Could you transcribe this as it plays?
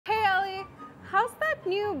that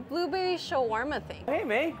new blueberry shawarma thing? Hey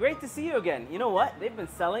May, great to see you again. You know what? They've been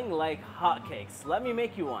selling like hotcakes. Let me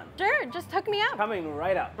make you one. Sure, just hook me up. Coming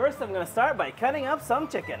right up. First, I'm gonna start by cutting up some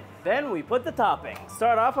chicken. Then we put the topping.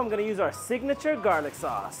 Start off, I'm gonna use our signature garlic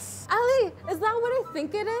sauce. Ali, is that what I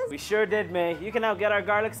think it is? We sure did, May. You can now get our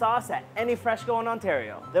garlic sauce at any Freshco in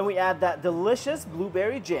Ontario. Then we add that delicious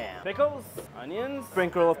blueberry jam. Pickles, onions,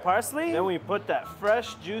 sprinkle of parsley. Then we put that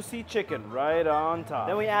fresh, juicy chicken right on top.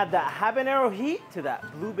 Then we add that habanero heat to that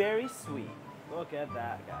blueberry sweet. Look at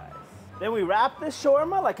that, guys. Then we wrap this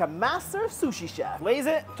shawarma like a master sushi chef. Glaze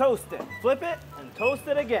it, toast it, flip it, and toast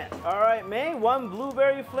it again. All right, May, one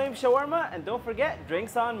blueberry flame shawarma, and don't forget,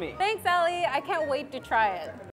 drinks on me. Thanks, Ali. I can't wait to try it.